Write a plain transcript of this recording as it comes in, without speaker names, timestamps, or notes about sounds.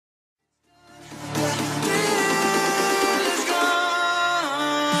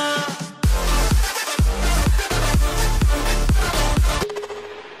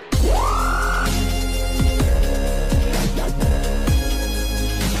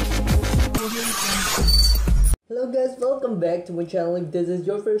up guys, welcome back to my channel. If this is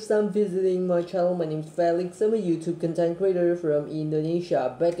your first time visiting my channel, my name is Felix. I'm a YouTube content creator from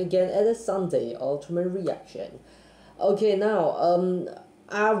Indonesia, back again at a Sunday Ultraman reaction. Okay, now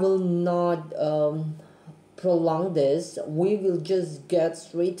I will not prolong this. We will just get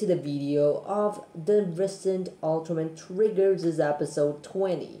straight to the video of the recent Ultraman Trigger. This is episode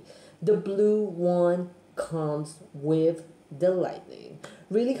 20. The blue one comes with the lightning.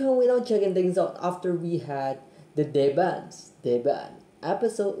 Really can't wait on checking things out after we had the Deban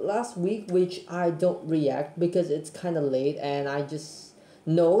episode last week, which I don't react because it's kind of late and I just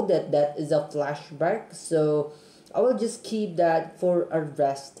know that that is a flashback, so I will just keep that for a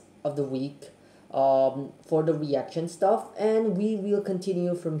rest of the week for the reaction stuff, and we will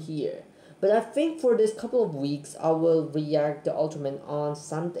continue from here. But I think for this couple of weeks I will react to Ultraman on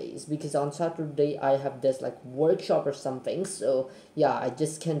Sundays because on Saturday I have this like workshop or something, so yeah, I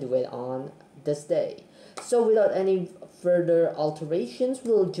just can't do it on this day. So without any further alterations,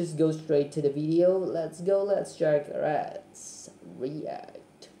 we'll just go straight to the video. Let's go, let's check, let's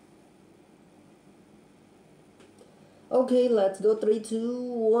react. Okay, let's go. 3,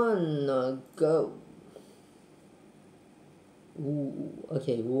 2, 1, go. Ooh,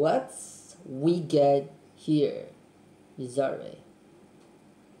 okay, what's we get here? Izare.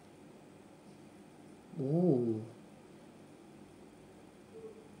 Ooh.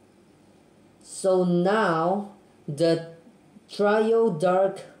 So now the trio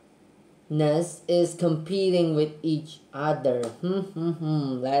darkness is competing with each other.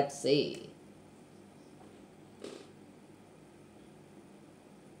 Let's see.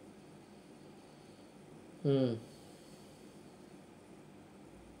 I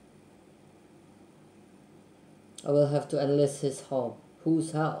will have to enlist his help.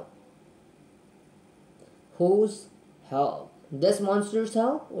 Whose help? Whose help? This monster's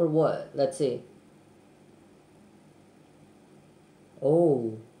help or what? Let's see.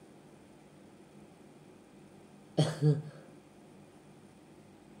 Oh.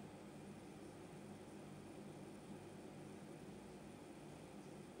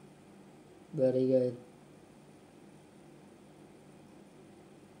 Very good.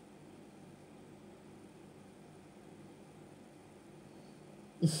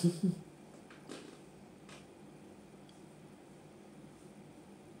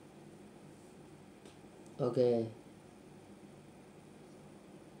 Okay.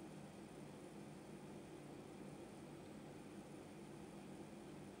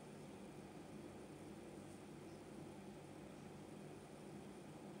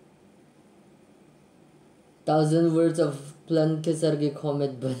 Thousand words of plan ke sarge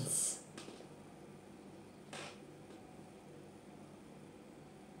comet buns.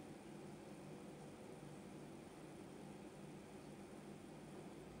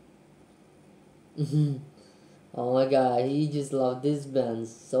 Oh my god, he just loved this band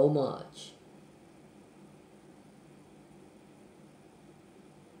so much.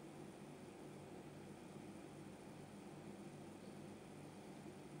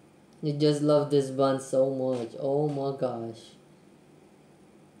 He just loved this band so much. Oh my gosh.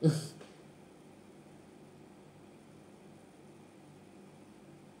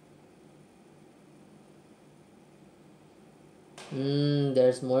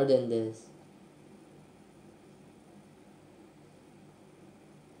 There's more than this.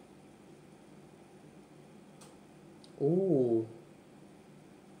 Ooh.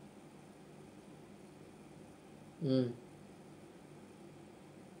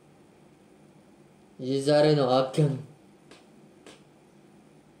 Yuzare no Akan.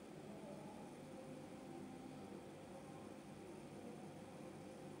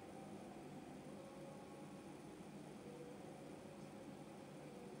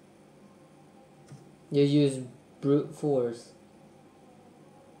 You use brute force.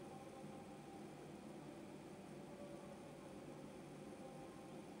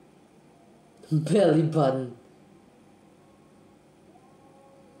 Belly button.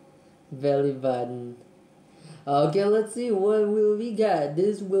 Belly button. Okay, let's see what will we get.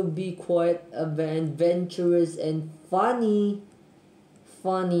 This will be quite adventurous and funny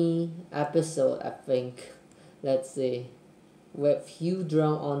episode, I think. Let's see. With few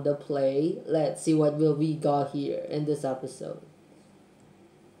drum on the play. Let's see what will we got here in this episode.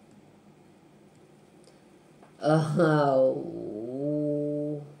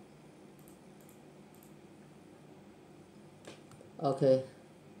 Okay.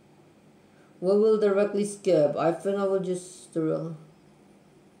 We will directly skip. I think I will just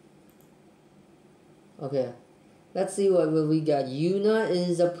okay. Let's see what will we got. Yuna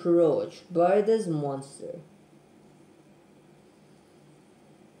is approached by this monster.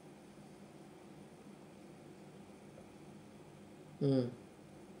 Mm.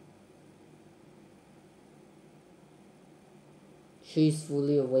 She's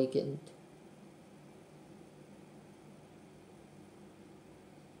fully awakened.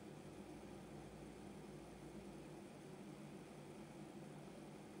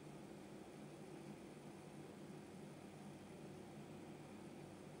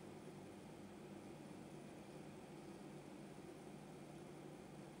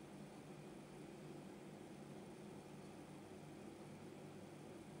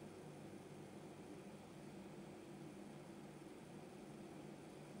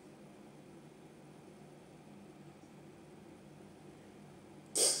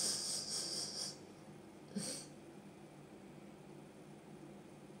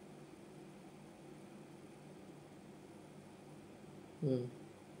 Mm.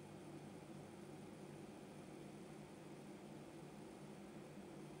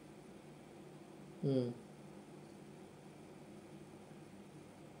 Mm.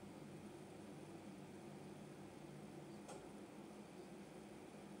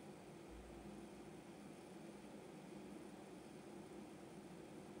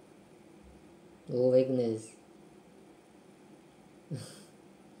 Oh, Ignis.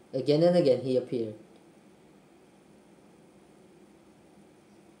 Again and again he appeared.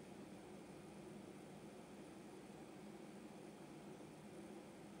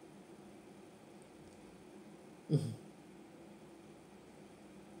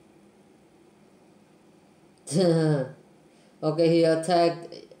 Okay, he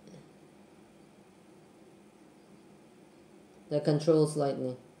attacked that controls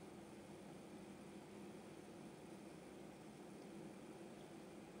lightning.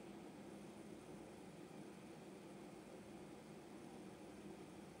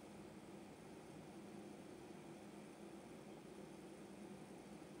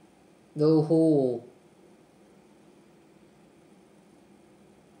 Oh.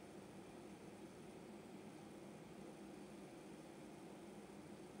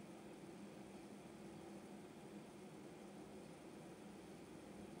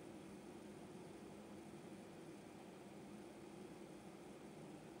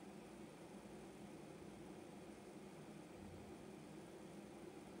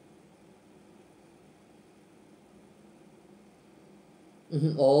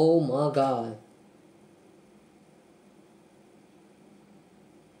 Oh my god.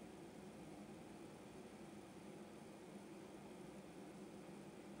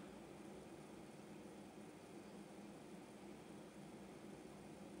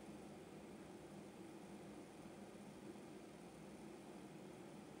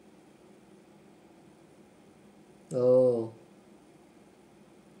 Oh.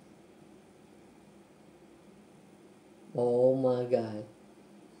 Oh my god.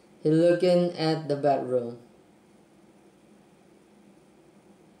 He looking at the bedroom.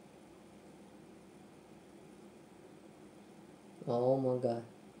 Oh my god.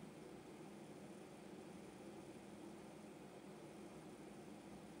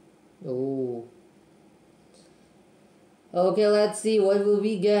 Oh. Okay, let's see what will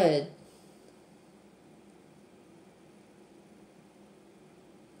we get.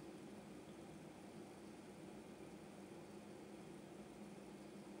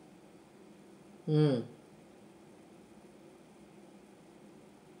 Hmm.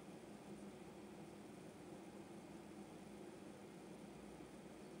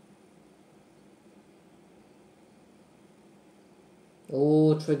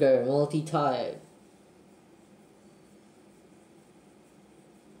 Oh, trigger, multi-type.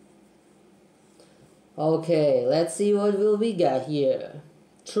 Okay, let's see what will we get here.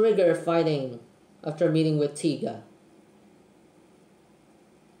 Trigger fighting after meeting with Tiga.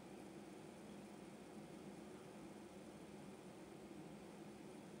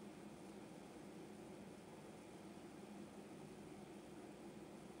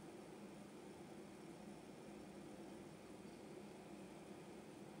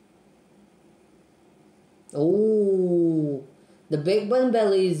 Oh, the big bun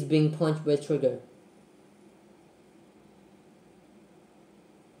belly is being punched by Trigger.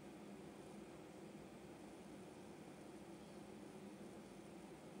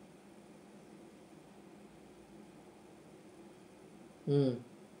 Hmm.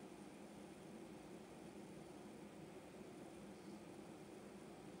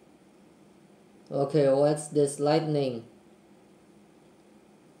 Okay, what's this lightning?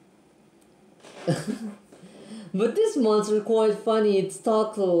 But this monster quite funny. It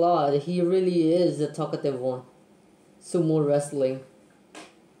talks a lot. He really is a talkative one. Sumo wrestling.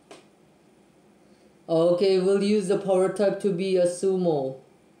 Okay, we'll use the power type to be a sumo.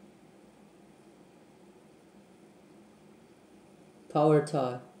 Power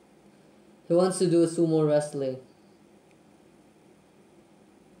tie. He wants to do sumo wrestling.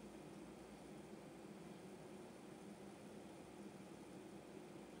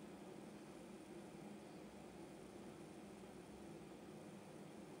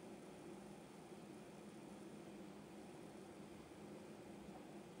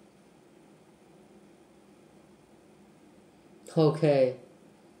 Okay.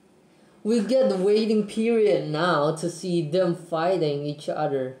 We get the waiting period now to see them fighting each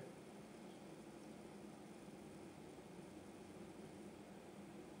other.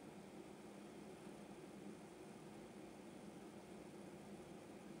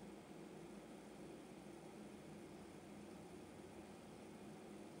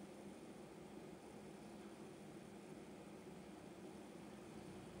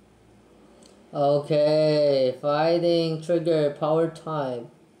 Okay, fighting trigger, power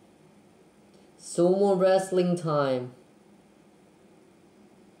time. Sumo wrestling time.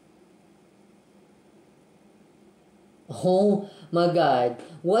 Oh my god,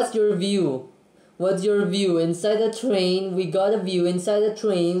 what's your view? What's your view? Inside the train, we got a view inside the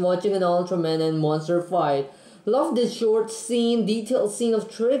train watching an Ultraman and monster fight. Love this short scene, detailed scene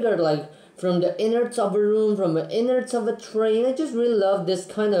of Trigger, like from the innards of a room, from the innards of a train. I just really love this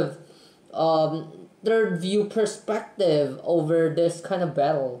kind of third view perspective over this kind of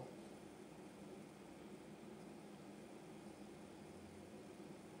battle.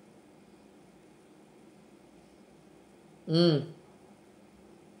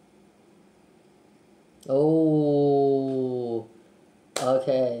 Oh,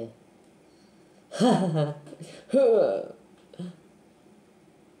 okay.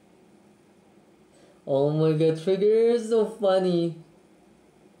 Oh my god, Trigger is so funny.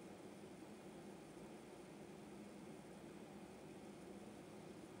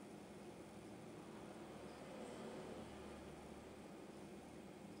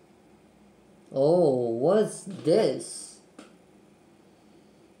 Oh, what's this?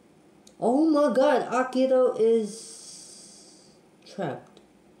 Oh my god, Akito is trapped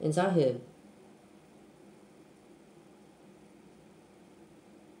inside him.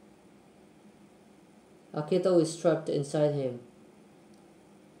 Akito is trapped inside him.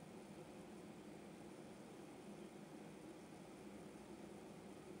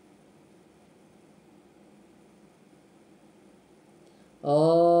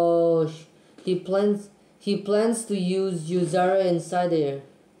 Oh, he plans to use Yuzara inside there.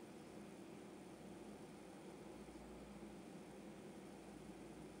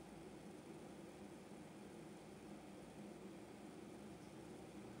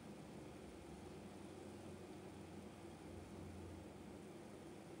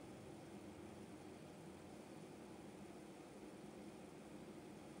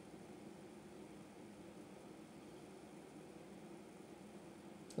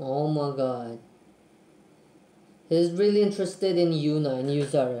 Oh my god. He's really interested in Yuna and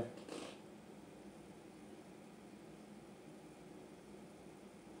Yuzara.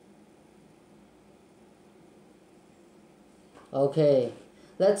 Okay.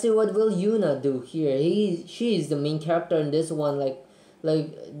 Let's see what will Yuna do here. She is the main character in this one, like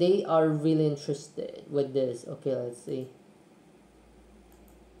they are really interested with this. Okay, let's see.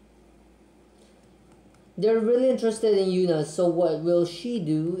 They're really interested in Yuna, so what will she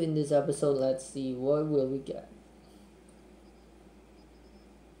do in this episode? Let's see, what will we get?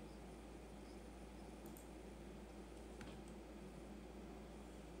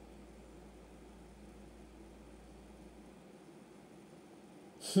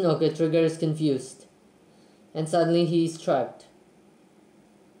 Okay, Trigger is confused. And suddenly he's trapped.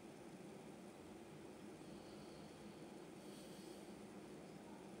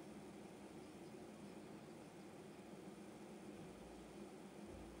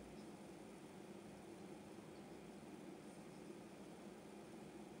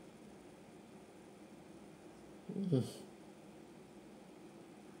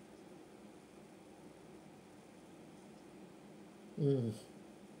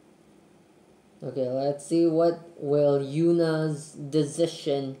 Okay, let's see what will Yuna's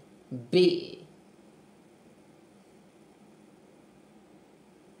decision be.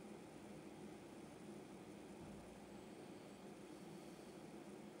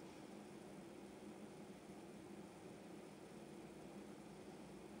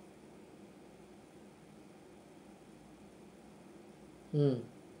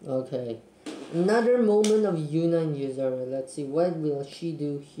 Okay. Another moment of Yuna and Yuzara. Let's see, what will she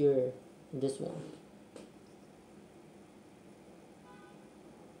do here in this one?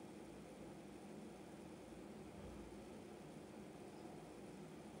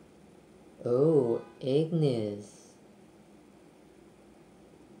 Oh, Ignis.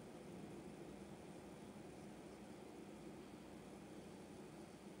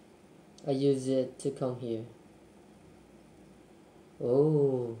 I use it to come here.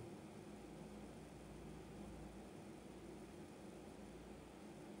 Oh.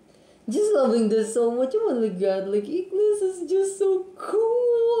 Just loving this so much. Oh my god, like Ignis is just so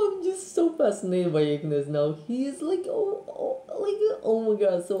cool. I'm just so fascinated by Ignis now. He is like oh my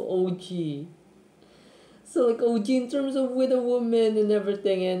god, so OG. So like OG in terms of with a woman and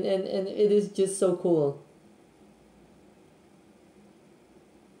everything, and it is just so cool.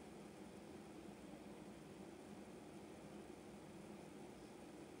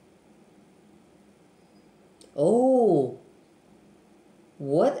 Oh,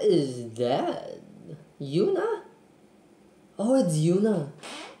 what is that? Yuna? Oh, it's Yuna.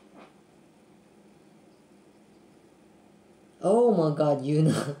 Oh my god,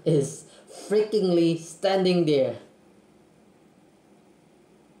 Yuna is freakingly standing there.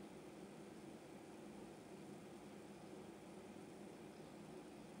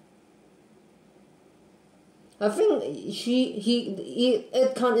 I think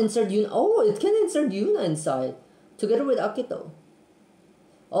it can't insert Yuna. Oh, it can insert Yuna inside together with Akito.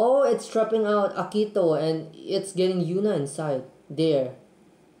 Oh, it's trapping out Akito and it's getting Yuna inside there.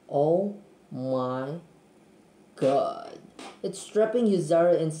 Oh my god. It's trapping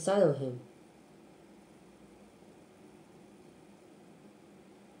Yuzara inside of him.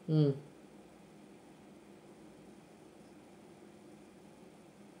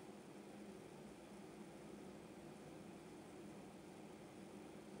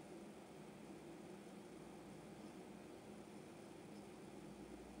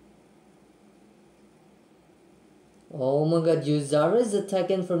 Oh my god, Yuzara is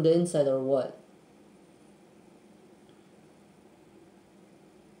attacking from the inside or what?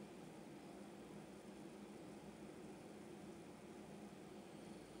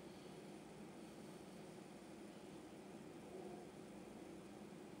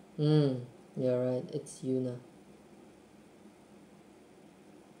 You're right, it's Yuna.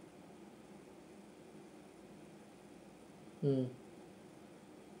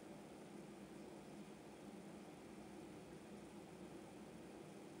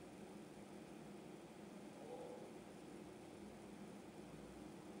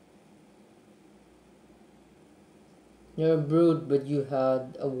 You're a brute, but you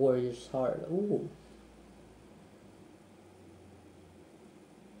had a warrior's heart. Ooh.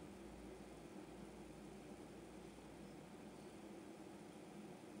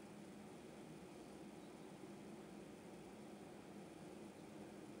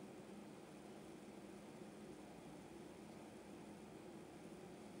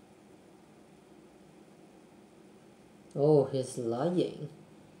 Oh, he's lying.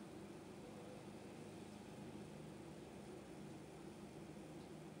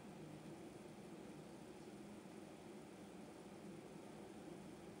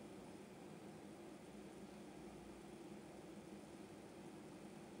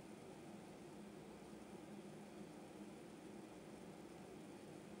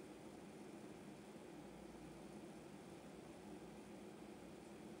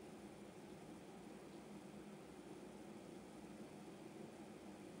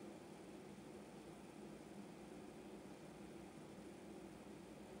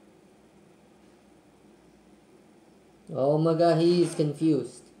 Oh my god, he is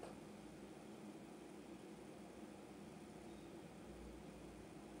confused.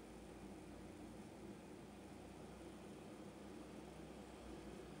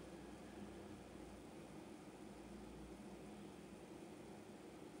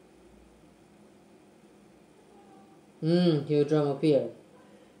 Huge drum appeared.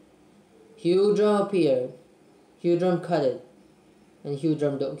 Huge drum appeared. Huge drum cut it. And huge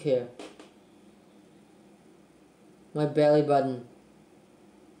drum don't care. My belly button.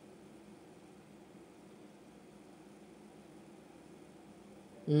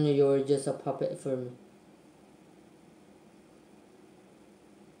 You're just a puppet for me.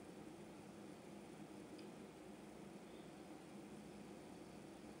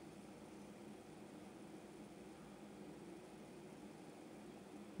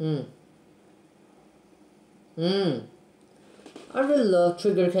 I really love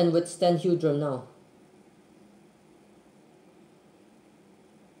Trigger can withstand huge drum now.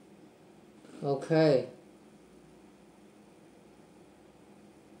 Okay.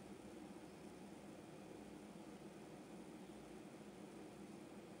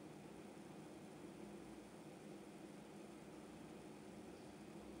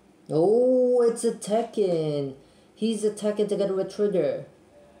 Oh, it's attacking. He's attacking together with Trigger.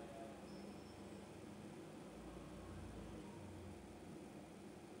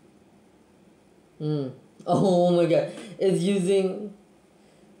 Oh my god. It's using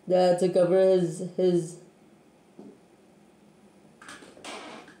That to cover his.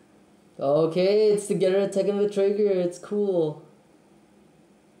 Okay, it's together attacking the trigger. It's cool.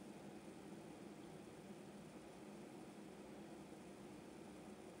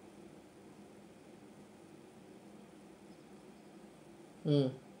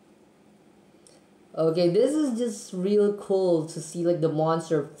 Okay, this is just real cool to see like the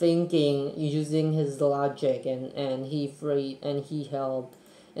monster thinking using his logic and he helped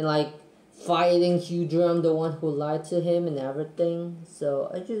and like fighting Hudrum, the one who lied to him and everything.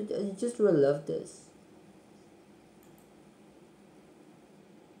 So I just really love this.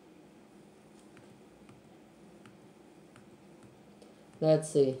 Let's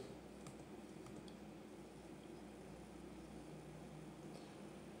see.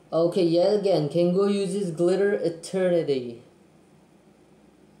 Okay, yet again, Kengo uses glitter eternity.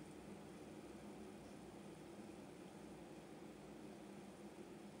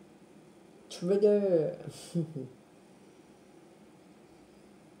 Trigger.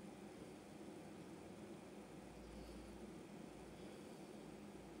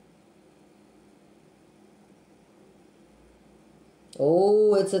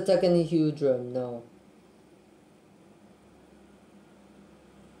 Oh, it's attacking the Hudrum. No.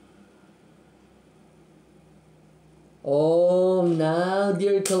 Oh, now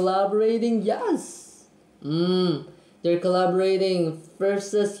they're collaborating. Yes. They're collaborating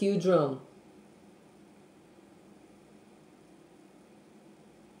versus Hudrum.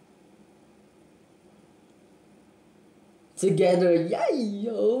 Together, yay!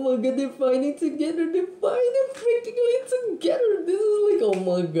 Oh my god, they're fighting together. They're fighting freakingly together. This is like, oh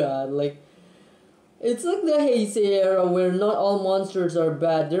my god, like. It's like the Heisei era where not all monsters are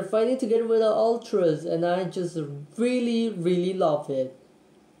bad. They're fighting together with the ultras and I just really, really love it.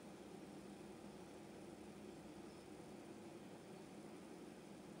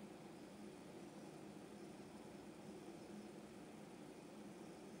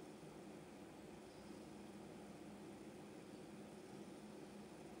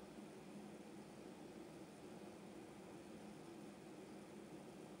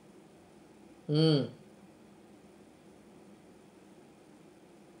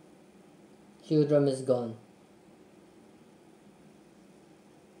 Hudrum is gone.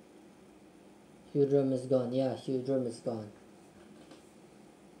 Hudrum is gone. Yeah, Hudrum is gone.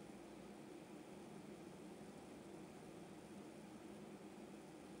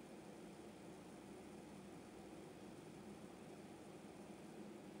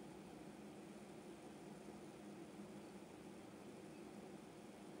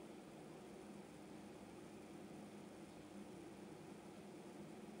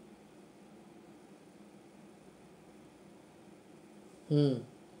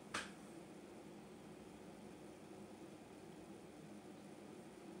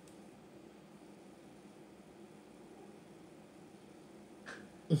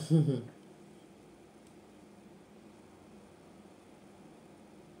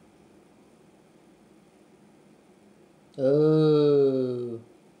 Oh,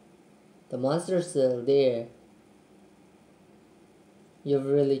 the monster's still there. You've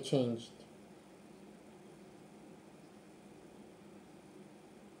really changed.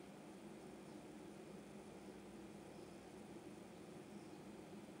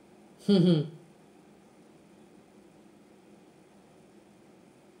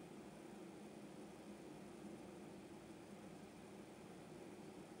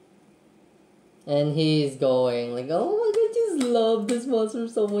 And he's going like, oh my god, I just love this monster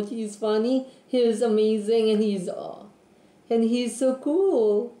so much. He's funny, he's amazing, and he's so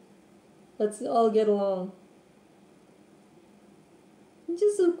cool. Let's all get along.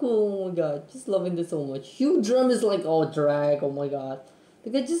 Just so cool, oh my god, just loving this so much. Hudrum is like, oh, drag, oh my god.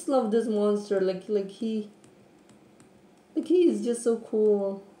 Like, I just love this monster, like he is just so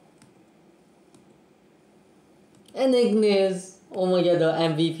cool. And Ignis, oh my god, the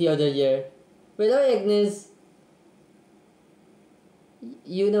MVP of the year. Without Ignis,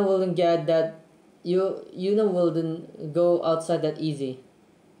 Yuna wouldn't get that. Yuna wouldn't go outside that easy.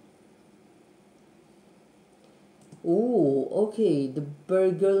 Ooh, okay. The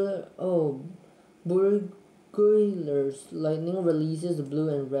Barriguiler. Oh, Barriguiler's lightning releases the blue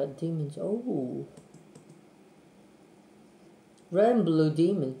and red demons. Oh, red and blue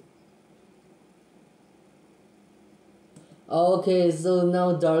demon. Okay, so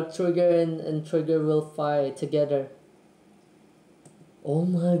now Dark Trigger and Trigger will fight together. Oh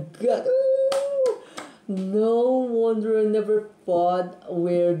my god. Ooh! No wonder I never thought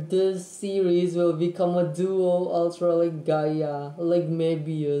where this series will become a duo ultra like Gaia, like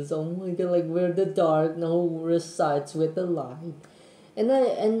Mebius. Oh my god, like where the dark now resides with the light.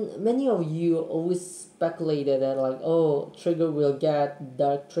 And many of you always speculated that like, oh, Trigger will get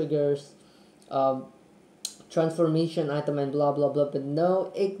Dark Trigger's transformation item and blah blah blah, but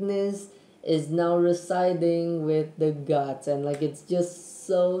no, Ignis is now residing with the gods, and like it's just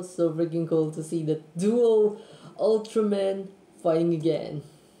so freaking cool to see the duo Ultraman fighting again.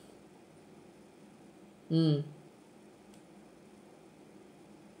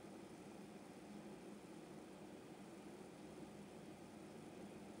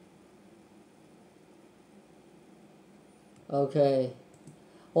 Okay.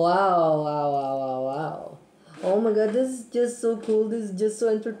 Wow. Oh my god, this is just so cool, this is just so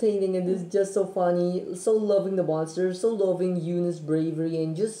entertaining, and this is just so funny. So loving the monster, so loving Eunice's bravery,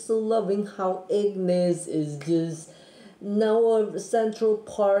 and just so loving how Ignis is just now a central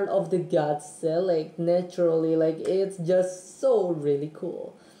part of the god select naturally. Like, it's just so really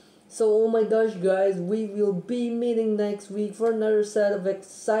cool. So, oh my gosh guys, we will be meeting next week for another set of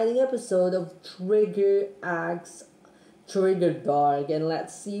exciting episode of Trigger Dark, and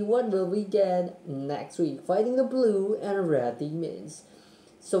let's see what will we get next week, fighting the blue and red demons.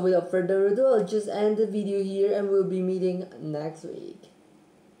 So without further ado, I'll just end the video here, and we'll be meeting next week.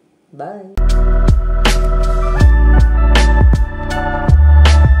 Bye.